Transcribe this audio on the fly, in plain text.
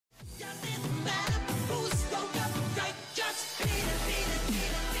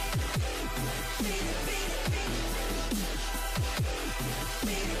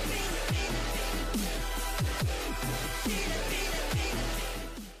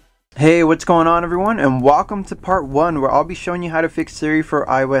Hey, what's going on everyone, and welcome to part 1 where I'll be showing you how to fix Siri for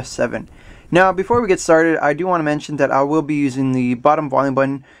iOS 7. Now before we get started, I do want to mention that I will be using the bottom volume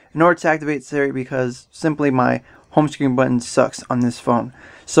button in order to activate Siri because simply my home screen button sucks on this phone.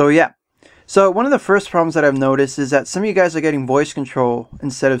 So yeah. So one of the first problems that I've noticed is that some of you guys are getting voice control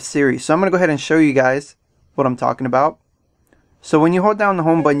instead of Siri. So I'm going to go ahead and show you guys what I'm talking about. So when you hold down the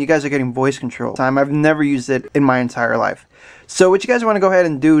home button, you guys are getting voice control. I've never used it in my entire life. So what you guys want to go ahead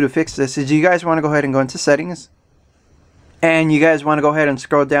and do to fix this is you guys want to go ahead and go into settings. And you guys want to go ahead and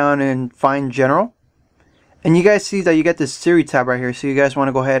scroll down and find general. And you guys see that you get this Siri tab right here. So you guys want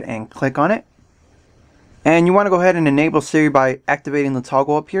to go ahead and click on it. And you want to go ahead and enable Siri by activating the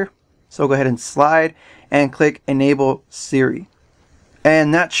toggle up here. So go ahead and slide and click enable Siri.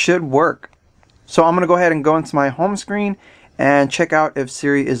 And that should work. So I'm going to go ahead and go into my home screen and check out if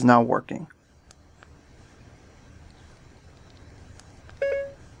Siri is now working.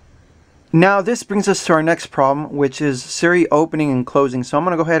 Now this brings us to our next problem, which is Siri opening and closing. So I'm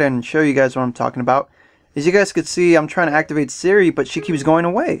going to go ahead and show you guys what I'm talking about. As you guys could see, I'm trying to activate Siri, but she keeps going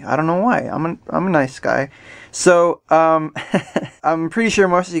away. I don't know why. I'm a nice guy. So I'm pretty sure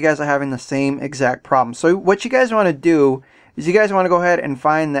most of you guys are having the same exact problem. So what you guys want to do is you guys want to go ahead and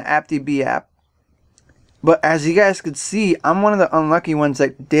find the AppDB app. But as you guys could see, I'm one of the unlucky ones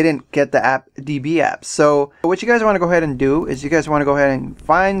that didn't get the AppDB app. So what you guys want to go ahead and do is you guys want to go ahead and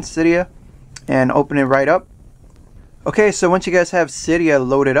find Cydia and open it right up. Okay, so once you guys have Cydia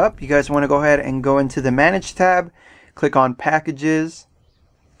loaded up, you guys want to go ahead and go into the Manage tab, click on Packages,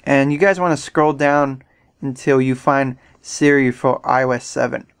 and you guys want to scroll down until you find Siri for iOS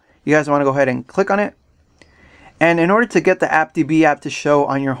 7. You guys want to go ahead and click on it. And in order to get the AppDB app to show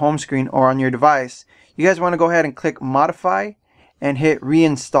on your home screen or on your device, you guys want to go ahead and click Modify and hit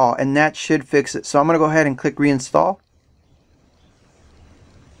Reinstall, and that should fix it. So I'm going to go ahead and click Reinstall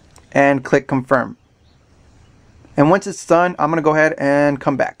and click Confirm. And once it's done, I'm going to go ahead and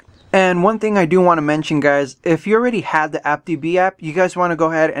come back. And one thing I do want to mention, guys, if you already had the AppDB app, you guys want to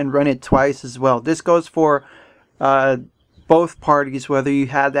go ahead and run it twice as well. This goes for both parties, whether you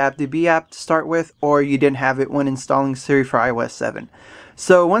had the AppDB app to start with or you didn't have it when installing Siri for iOS 7.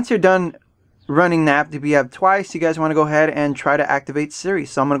 So once you're done running the AppDB app twice, you guys want to go ahead and try to activate Siri.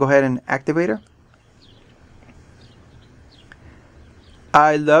 So I'm going to go ahead and activate her.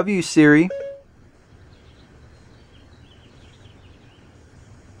 I love you, Siri.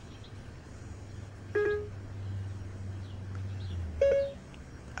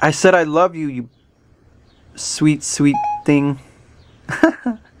 I said I love you, you sweet, sweet thing.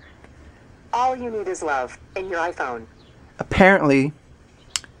 All you need is love in your iPhone. Apparently,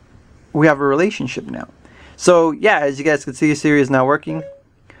 we have a relationship now. So yeah, as you guys can see, Siri is now working.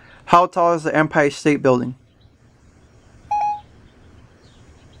 How tall is the Empire State Building?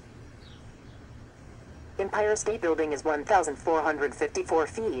 Empire State Building is 1,454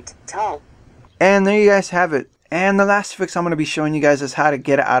 feet tall. And there you guys have it. And the last fix I'm going to be showing you guys is how to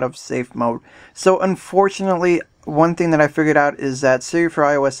get it out of safe mode. So unfortunately, one thing that I figured out is that Siri for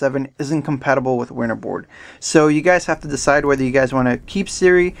iOS 7 isn't compatible with Winterboard. So you guys have to decide whether you guys want to keep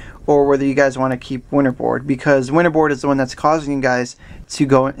Siri or whether you guys want to keep Winterboard, because Winterboard is the one that's causing you guys to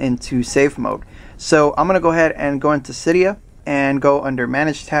go into safe mode. So I'm going to go ahead and go into Cydia and go under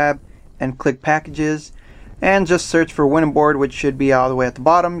Manage tab and click Packages and just search for Winterboard, which should be all the way at the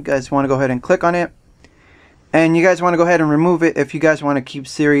bottom. You guys want to go ahead and click on it. And you guys want to go ahead and remove it if you guys want to keep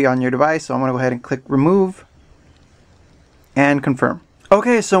Siri on your device. So I'm going to go ahead and click Remove and Confirm.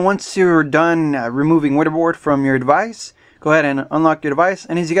 Okay, so once you're done removing Winterboard from your device, go ahead and unlock your device.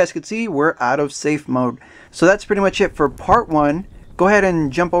 And as you guys can see, we're out of safe mode. So that's pretty much it for part 1. Go ahead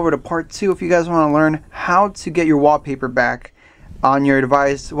and jump over to part 2 if you guys want to learn how to get your wallpaper back on your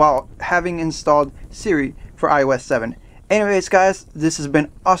device while having installed Siri for iOS 7. Anyways guys, this has been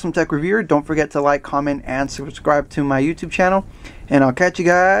Awesome Tech Reviewer. Don't forget to like, comment, and subscribe to my YouTube channel. And I'll catch you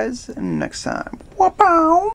guys next time. Wow.